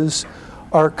ideas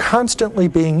are constantly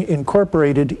being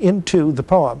incorporated into the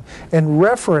poem, and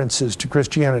references to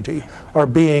Christianity are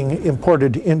being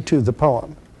imported into the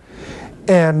poem.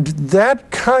 And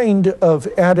that kind of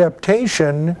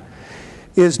adaptation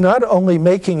is not only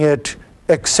making it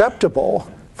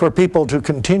acceptable for people to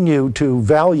continue to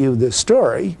value this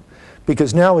story,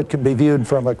 because now it can be viewed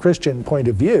from a Christian point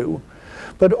of view.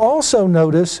 But also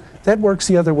notice that works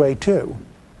the other way too.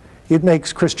 It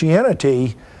makes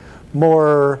Christianity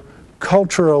more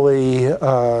culturally,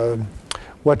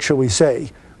 what shall we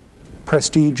say,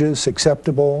 prestigious,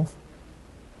 acceptable,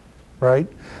 right?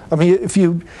 I mean, if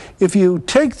you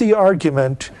take the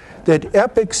argument that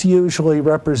epics usually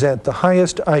represent the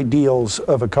highest ideals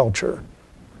of a culture,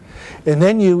 and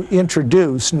then you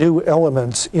introduce new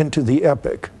elements into the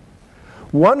epic,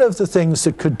 one of the things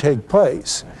that could take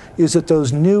place is that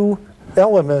those new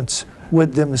elements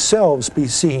would themselves be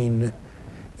seen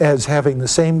as having the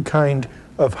same kind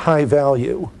of high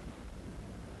value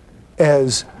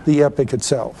as the epic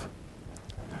itself.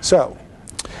 So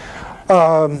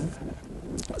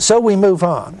we move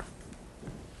on.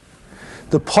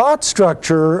 The plot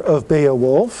structure of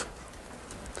Beowulf,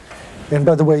 and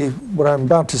by the way, what I'm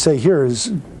about to say here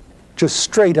is just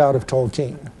straight out of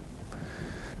Tolkien.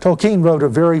 Tolkien wrote a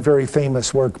very, very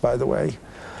famous work, by the way.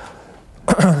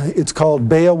 It's called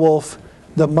Beowulf,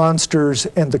 the Monsters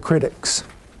and the Critics.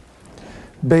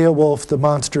 Beowulf, the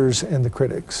Monsters and the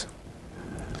Critics.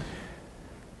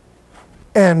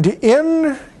 And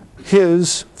in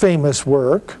his famous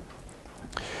work,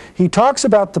 he talks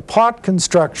about the plot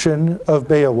construction of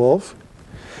Beowulf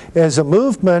as a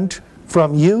movement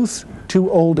from youth to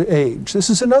old age. This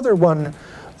is another one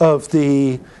of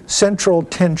the central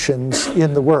tensions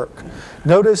in the work.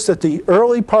 Notice that the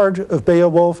early part of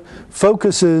Beowulf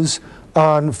focuses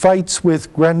on fights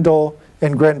with Grendel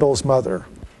and Grendel's mother.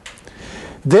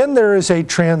 Then there is a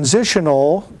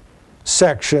transitional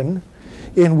section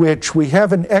in which we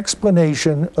have an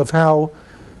explanation of how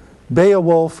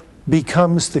Beowulf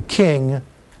becomes the king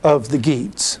of the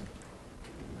Geats.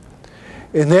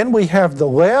 And then we have the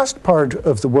last part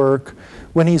of the work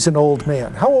when he's an old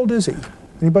man. How old is he?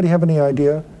 Anybody have any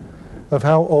idea of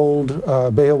how old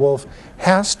Beowulf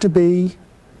has to be,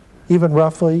 even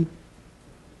roughly,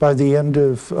 by the end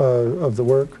of the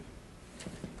work?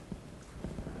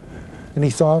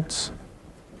 Any thoughts?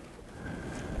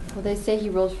 Well, they say he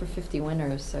ruled for 50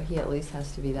 winters, so he at least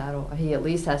has to be that old. He at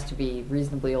least has to be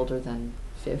reasonably older than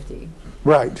 50.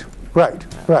 Right.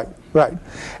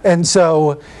 And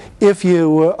so if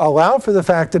you allow for the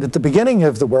fact that at the beginning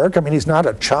of the work, I mean, he's not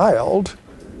a child,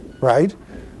 right?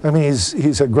 I mean,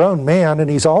 he's a grown man, and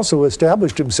he's also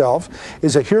established himself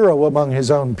as a hero among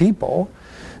his own people.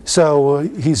 So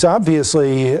he's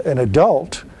obviously an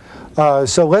adult.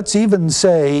 So let's even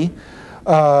say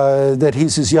that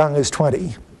he's as young as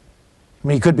 20. I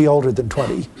mean, he could be older than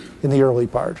 20 in the early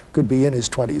part. Could be in his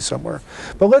 20s somewhere.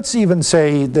 But let's even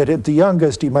say that at the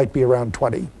youngest, he might be around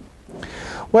 20.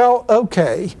 Well,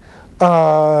 okay.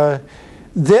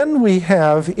 Then we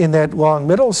have, in that long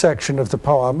middle section of the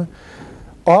poem,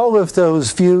 all of those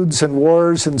feuds and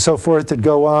wars and so forth that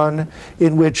go on,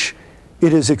 in which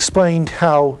it is explained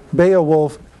how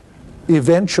Beowulf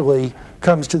eventually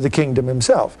comes to the kingdom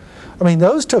himself. I mean,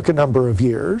 those took a number of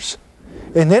years.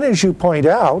 And then, as you point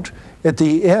out, at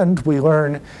the end, we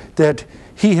learn that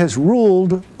he has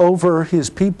ruled over his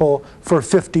people for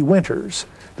 50 winters.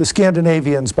 The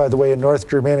Scandinavians, by the way, and North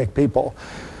Germanic people,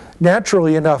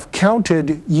 naturally enough,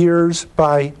 counted years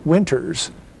by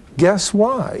winters. Guess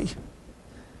why?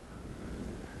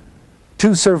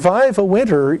 To survive a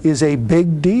winter is a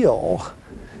big deal.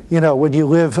 You know, when you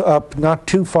live up not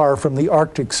too far from the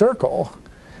Arctic Circle.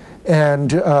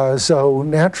 And so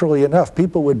naturally enough,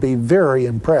 people would be very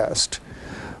impressed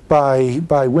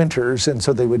by winters, and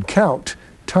so they would count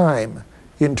time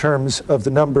in terms of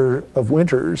the number of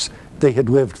winters they had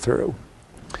lived through.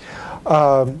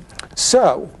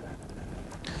 So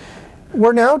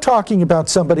we're now talking about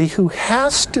somebody who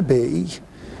has to be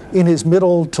in his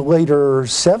middle to later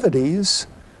 70s,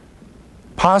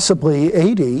 possibly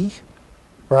 80,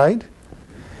 right?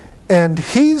 And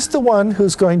he's the one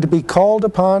who's going to be called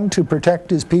upon to protect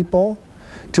his people,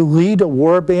 to lead a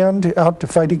war band out to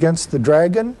fight against the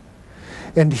dragon.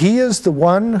 And he is the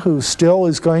one who still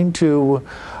is going to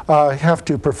have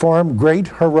to perform great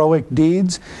heroic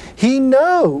deeds. He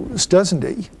knows, doesn't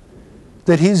he,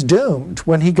 that he's doomed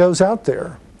when he goes out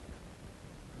there.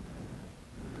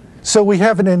 So we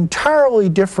have an entirely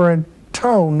different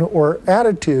tone or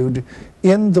attitude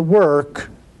in the work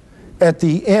at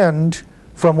the end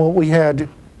from what we had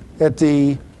at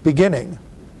the beginning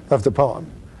of the poem,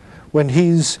 when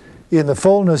he's in the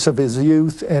fullness of his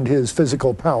youth and his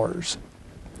physical powers.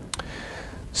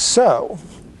 So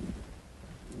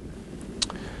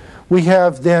we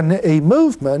have then a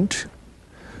movement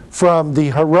from the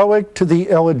heroic to the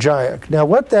elegiac. Now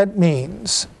what that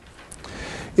means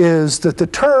is that the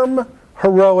term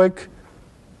heroic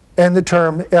and the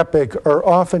term epic are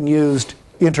often used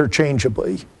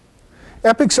interchangeably.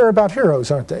 Epics are about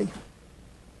heroes, aren't they?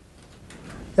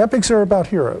 Epics are about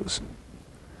heroes.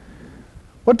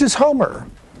 What does Homer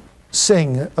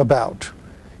sing about?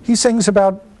 He sings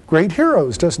about great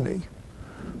heroes, doesn't he?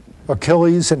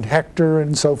 Achilles and Hector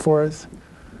and so forth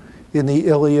in the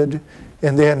Iliad,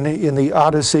 and then in the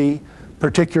Odyssey,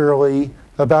 particularly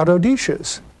about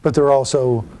Odysseus. But there are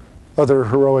also other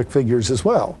heroic figures as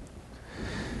well.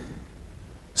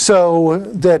 So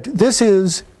that this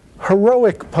is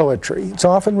heroic poetry. It's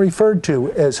often referred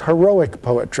to as heroic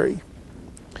poetry.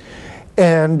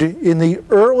 And in the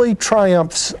early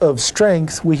triumphs of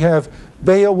strength, we have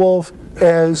Beowulf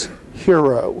as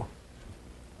hero.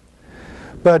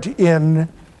 But in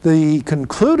the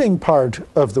concluding part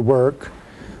of the work,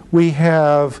 we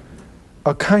have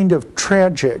a kind of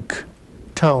tragic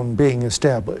tone being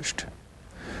established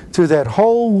through that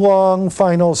whole long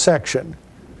final section,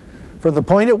 from the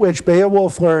point at which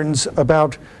Beowulf learns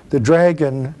about the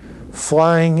dragon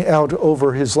flying out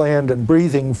over his land and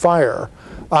breathing fire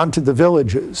onto the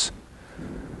villages,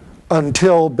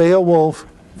 until Beowulf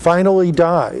finally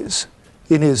dies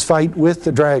in his fight with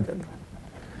the dragon.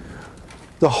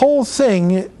 The whole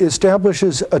thing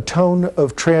establishes a tone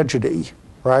of tragedy,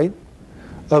 right?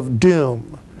 Of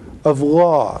doom, of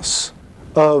loss,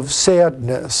 of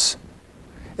sadness,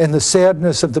 and the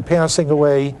sadness of the passing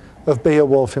away of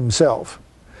Beowulf himself.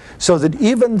 So that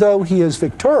even though he is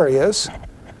victorious,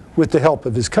 with the help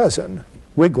of his cousin,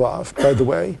 Wiglaf, by the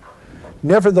way,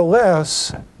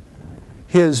 nevertheless,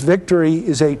 his victory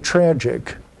is a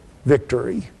tragic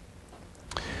victory.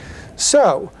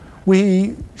 So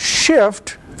we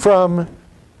shift from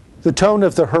the tone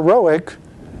of the heroic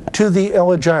to the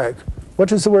elegiac. What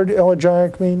does the word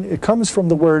elegiac mean? It comes from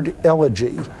the word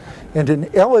elegy. And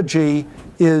an elegy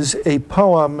is a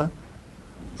poem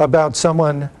about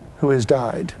someone who has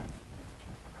died.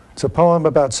 It's a poem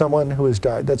about someone who has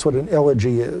died. That's what an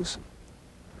elegy is.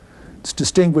 It's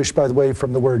distinguished, by the way,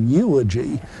 from the word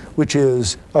eulogy, which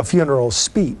is a funeral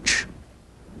speech.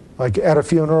 Like at a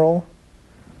funeral,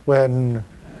 when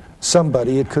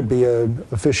somebody, it could be an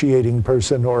officiating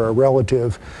person or a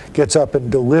relative, gets up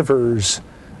and delivers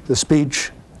the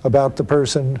speech about the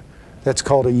person, that's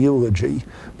called a eulogy.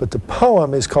 But the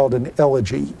poem is called an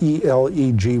elegy,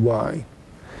 E-L-E-G-Y.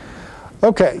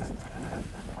 Okay.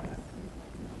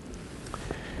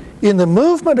 In the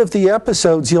movement of the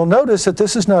episodes, you'll notice that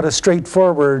this is not a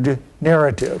straightforward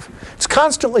narrative. It's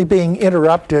constantly being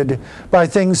interrupted by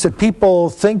things that people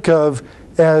think of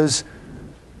as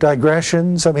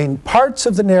digressions. I mean, parts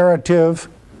of the narrative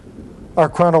are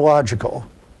chronological.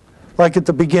 Like at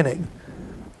the beginning,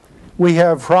 we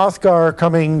have Hrothgar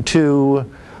coming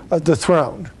to the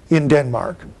throne in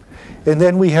Denmark. And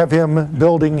then we have him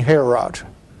building Heorot,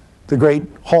 the great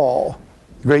hall,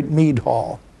 the great mead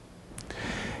hall.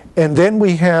 And then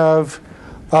we have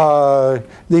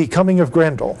the coming of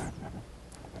Grendel.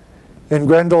 And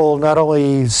Grendel not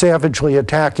only savagely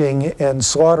attacking and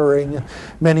slaughtering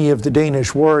many of the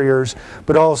Danish warriors,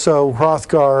 but also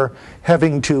Hrothgar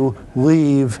having to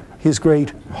leave his great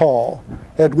hall,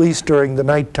 at least during the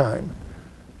nighttime.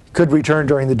 He could return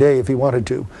during the day if he wanted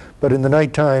to, but in the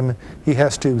nighttime he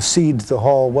has to cede the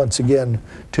hall once again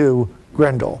to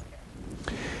Grendel.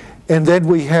 And then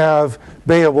we have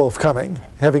Beowulf coming,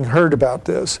 having heard about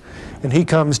this, and he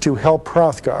comes to help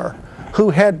Hrothgar, who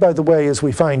had, by the way, as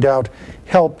we find out,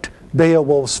 helped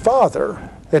Beowulf's father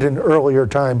at an earlier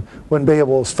time when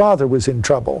Beowulf's father was in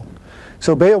trouble.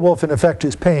 So Beowulf, in effect,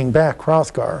 is paying back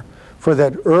Hrothgar for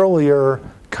that earlier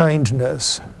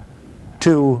kindness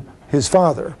to his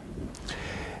father.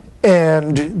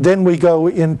 And then we go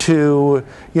into,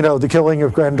 the killing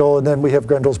of Grendel, and then we have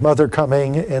Grendel's mother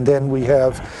coming, and then we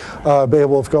have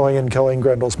Beowulf going and killing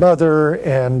Grendel's mother,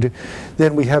 and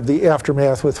then we have the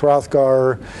aftermath with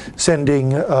Hrothgar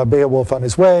sending Beowulf on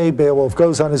his way. Beowulf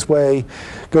goes on his way,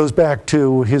 goes back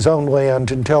to his own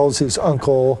land and tells his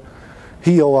uncle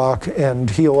Hygelac and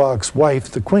Hygelac's wife,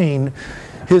 the queen,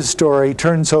 his story,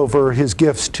 turns over his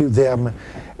gifts to them,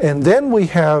 and then we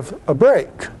have a break.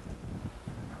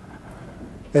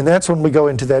 And that's when we go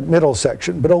into that middle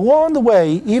section. But along the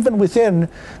way, even within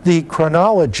the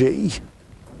chronology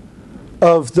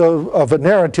of a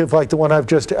narrative like the one I've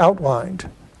just outlined,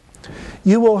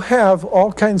 you will have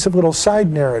all kinds of little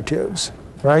side narratives,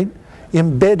 right,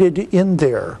 embedded in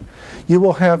there. You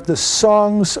will have the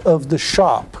songs of the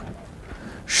shop.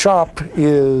 Shop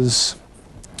is,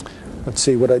 let's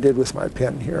see what I did with my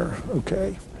pen here.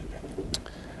 Okay.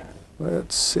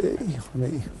 Let's see. Let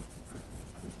me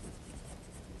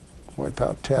wipe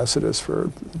out Tacitus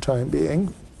for the time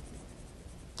being.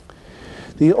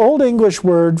 the Old English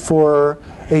word for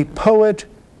a poet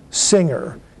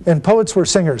singer, and poets were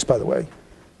singers, by the way.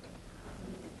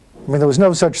 I mean, there was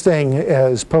no such thing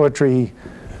as poetry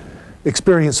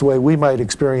experienced the way we might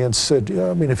experience it.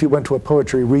 I mean, if you went to a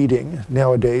poetry reading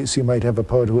nowadays, you might have a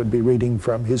poet who would be reading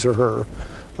from his or her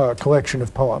collection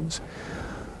of poems.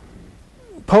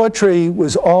 Poetry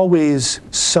was always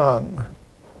sung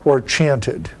or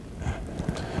chanted.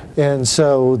 And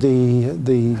so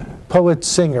the poet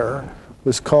singer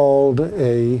was called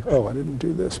a, oh, I didn't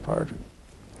do this part.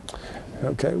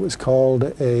 Okay, it was called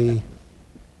a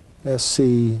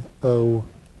S-C-O-P.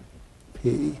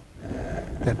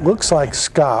 It looks like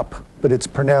scop, but it's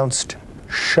pronounced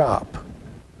shop.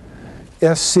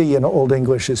 SC in Old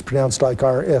English is pronounced like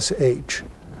R-S-H.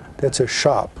 That's a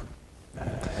shop.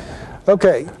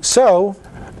 Okay, so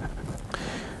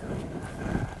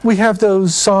we have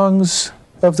those songs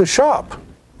of the shop,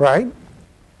 right?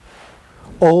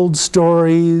 Old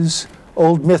stories,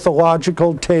 old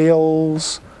mythological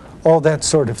tales, all that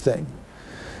sort of thing.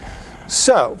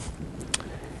 So,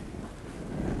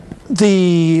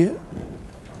 the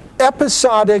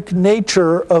episodic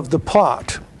nature of the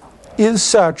plot is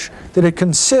such that it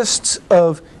consists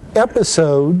of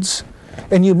episodes,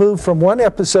 and you move from one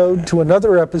episode to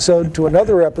another episode to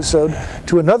another episode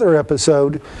to another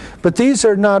episode, but these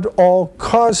are not all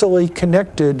causally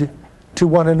connected to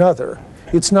one another.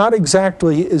 It's not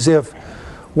exactly as if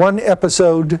one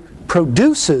episode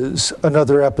produces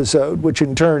another episode, which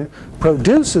in turn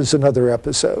produces another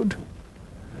episode.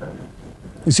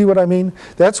 You see what I mean?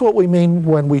 That's what we mean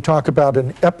when we talk about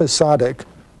an episodic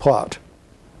plot.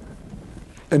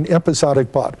 An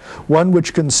episodic plot, one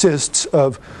which consists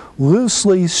of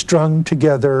loosely strung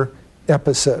together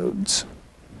episodes.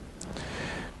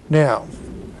 Now,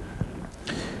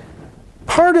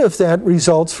 part of that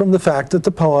results from the fact that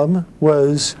the poem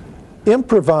was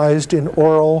improvised in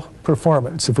oral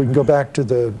performance. If we can go back to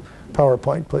the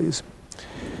PowerPoint, please.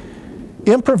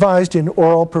 Improvised in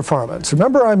oral performance.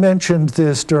 Remember I mentioned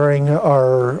this during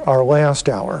our last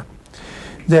hour,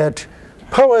 that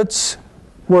poets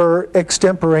were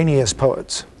extemporaneous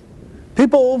poets.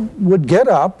 People would get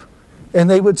up and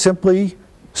they would simply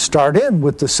start in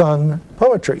with the sung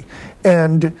poetry.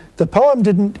 And the poem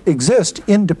didn't exist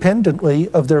independently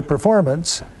of their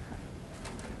performance.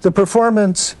 The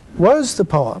performance was the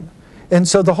poem. And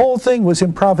so the whole thing was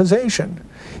improvisation,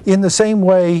 in the same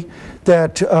way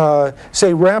that,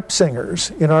 say, rap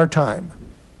singers in our time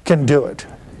can do it.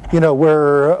 You know,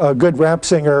 where a good rap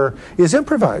singer is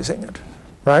improvising it,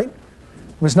 right?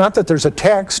 It was not that there's a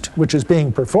text which is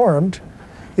being performed.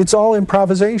 It's all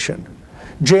improvisation.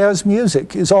 Jazz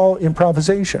music is all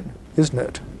improvisation, isn't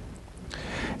it?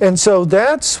 And so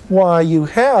that's why you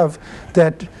have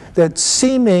that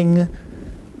seeming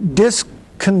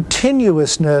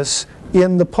discontinuousness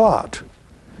in the plot.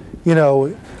 You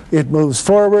know, it moves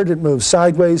forward, it moves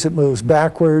sideways, it moves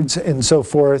backwards, and so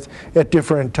forth at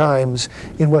different times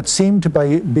in what seem to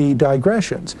be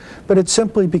digressions. But it's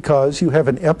simply because you have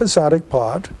an episodic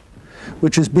plot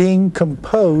which is being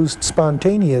composed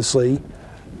spontaneously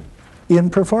in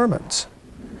performance.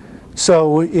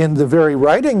 So in the very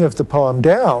writing of the poem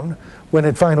down, when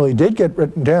it finally did get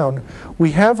written down,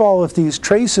 we have all of these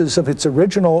traces of its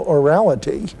original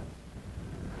orality,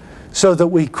 so that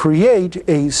we create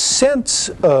a sense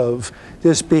of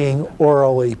this being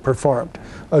orally performed.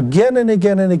 Again and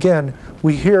again and again,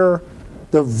 we hear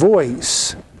the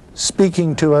voice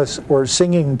speaking to us or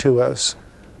singing to us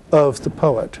of the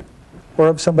poet, or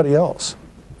of somebody else,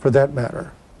 for that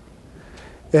matter.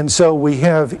 And so we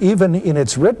have, even in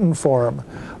its written form,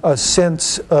 a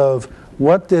sense of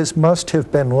what this must have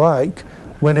been like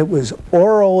when it was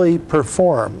orally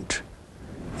performed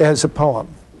as a poem.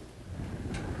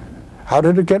 How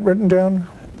did it get written down?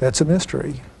 That's a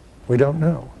mystery. We don't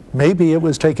know. Maybe it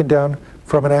was taken down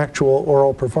from an actual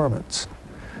oral performance.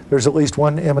 There's at least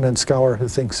one eminent scholar who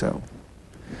thinks so.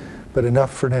 But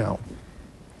enough for now.